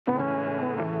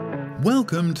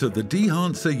Welcome to the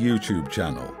Dehancer YouTube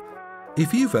channel.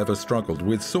 If you've ever struggled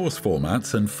with source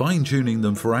formats and fine-tuning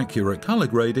them for accurate color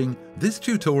grading, this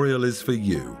tutorial is for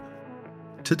you.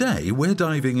 Today we're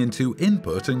diving into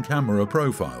input and camera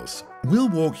profiles. We'll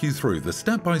walk you through the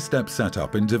step-by-step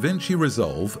setup in DaVinci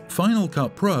Resolve, Final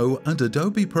Cut Pro and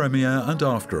Adobe Premiere and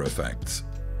After Effects.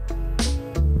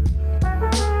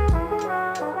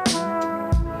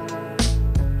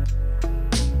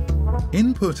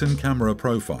 Input and camera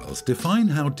profiles define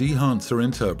how Dehancer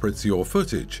interprets your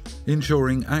footage,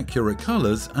 ensuring accurate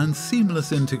colors and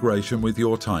seamless integration with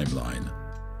your timeline.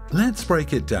 Let's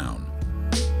break it down.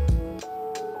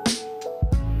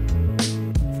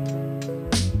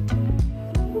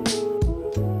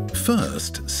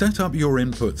 First, set up your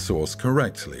input source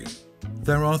correctly.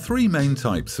 There are three main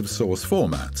types of source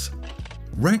formats.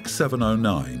 Rec.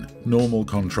 709, normal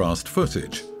contrast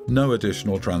footage. No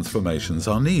additional transformations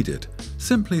are needed.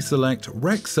 Simply select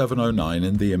Rec. 709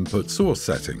 in the input source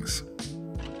settings.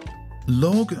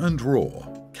 Log and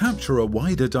RAW capture a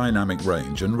wider dynamic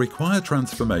range and require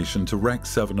transformation to Rec.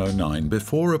 709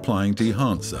 before applying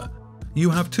Dehancer. You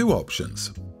have two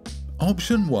options.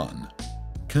 Option 1.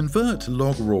 Convert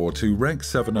log RAW to Rec.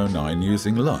 709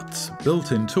 using LUTs,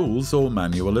 built-in tools or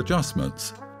manual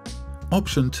adjustments.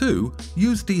 Option 2.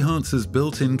 Use Dehancer's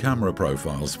built-in camera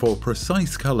profiles for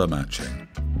precise color matching.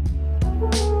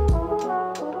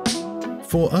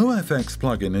 For OFX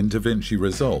plugin in DaVinci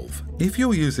Resolve, if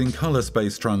you're using Color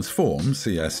Space Transform,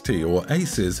 CST or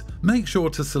ACES, make sure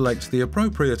to select the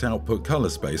appropriate output color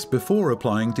space before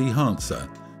applying Dehancer.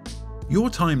 Your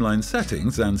timeline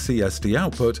settings and CST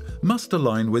output must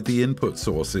align with the input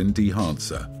source in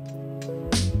Dehancer.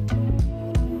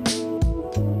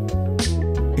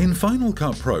 In Final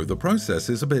Cut Pro, the process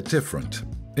is a bit different.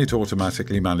 It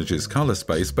automatically manages color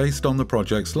space based on the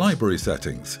project's library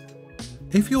settings.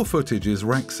 If your footage is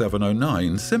Rec.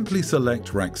 709, simply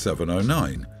select Rec.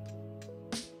 709.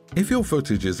 If your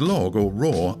footage is log or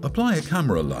RAW, apply a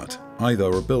camera LUT,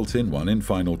 either a built-in one in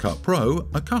Final Cut Pro,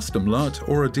 a custom LUT,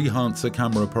 or a Dehancer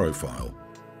camera profile.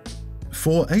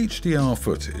 For HDR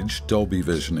footage, Dolby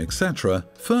Vision, etc.,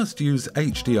 first use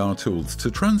HDR tools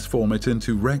to transform it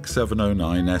into Rec.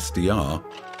 709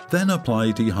 SDR, then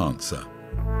apply Dehancer.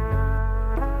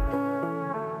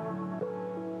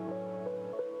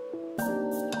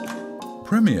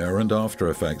 Premiere and After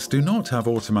Effects do not have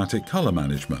automatic color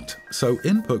management, so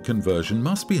input conversion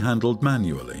must be handled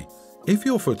manually. If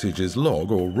your footage is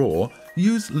log or RAW,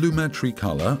 use Lumetri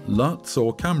Color, LUTs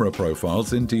or camera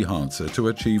profiles in Dehancer to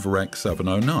achieve Rec.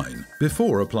 709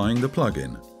 before applying the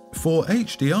plugin. For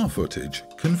HDR footage,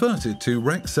 convert it to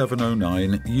Rec.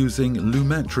 709 using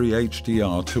Lumetri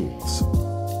HDR tools.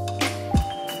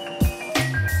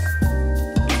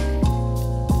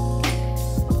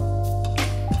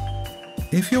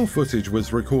 If your footage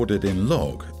was recorded in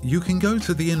log, you can go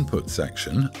to the Input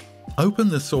section, open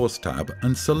the Source tab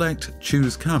and select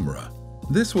Choose Camera.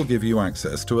 This will give you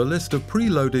access to a list of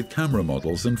preloaded camera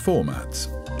models and formats.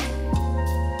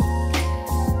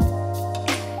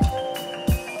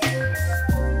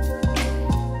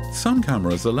 Some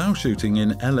cameras allow shooting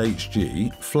in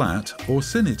LHG, flat or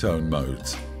Cinetone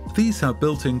modes. These have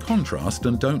built-in contrast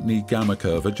and don't need gamma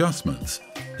curve adjustments.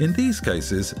 In these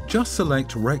cases, just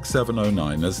select Rec.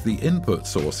 709 as the input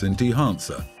source in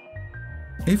Dehancer.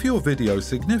 If your video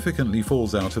significantly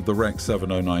falls out of the Rec.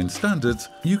 709 standards,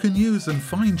 you can use and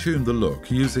fine-tune the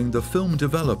look using the Film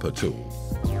Developer tool.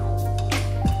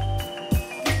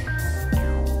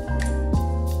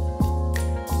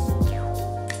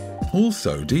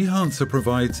 Also, Dehancer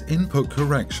provides input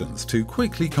corrections to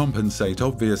quickly compensate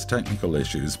obvious technical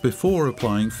issues before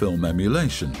applying film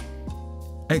emulation.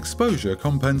 Exposure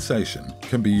compensation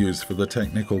can be used for the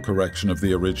technical correction of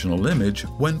the original image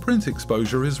when print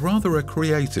exposure is rather a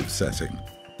creative setting.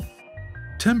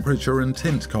 Temperature and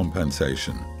tint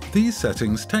compensation. These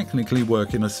settings technically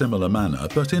work in a similar manner,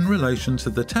 but in relation to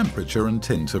the temperature and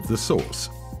tint of the source.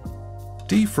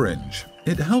 Defringe.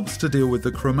 It helps to deal with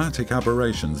the chromatic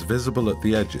aberrations visible at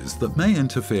the edges that may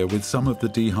interfere with some of the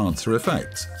Dehancer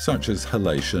effects, such as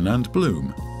halation and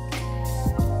bloom.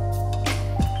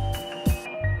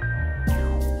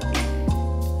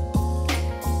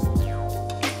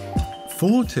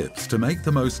 4 tips to make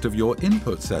the most of your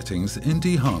input settings in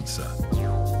Dehancer.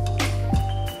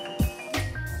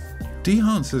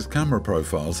 Dehancer's camera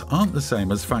profiles aren't the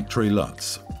same as factory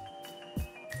LUTs.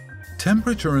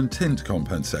 Temperature and tint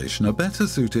compensation are better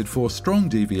suited for strong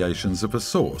deviations of a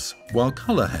source, while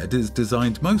color head is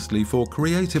designed mostly for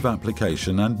creative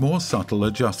application and more subtle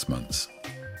adjustments.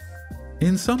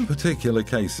 In some particular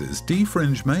cases,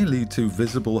 defringe may lead to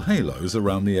visible halos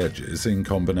around the edges in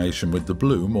combination with the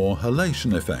bloom or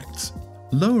halation effects.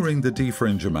 Lowering the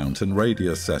defringe amount and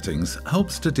radius settings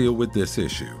helps to deal with this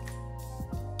issue.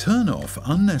 Turn off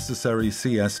unnecessary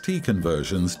CST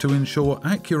conversions to ensure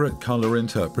accurate color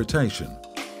interpretation.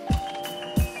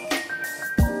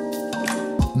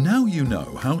 Now you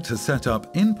know how to set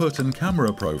up input and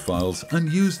camera profiles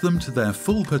and use them to their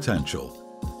full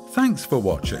potential. Thanks for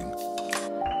watching.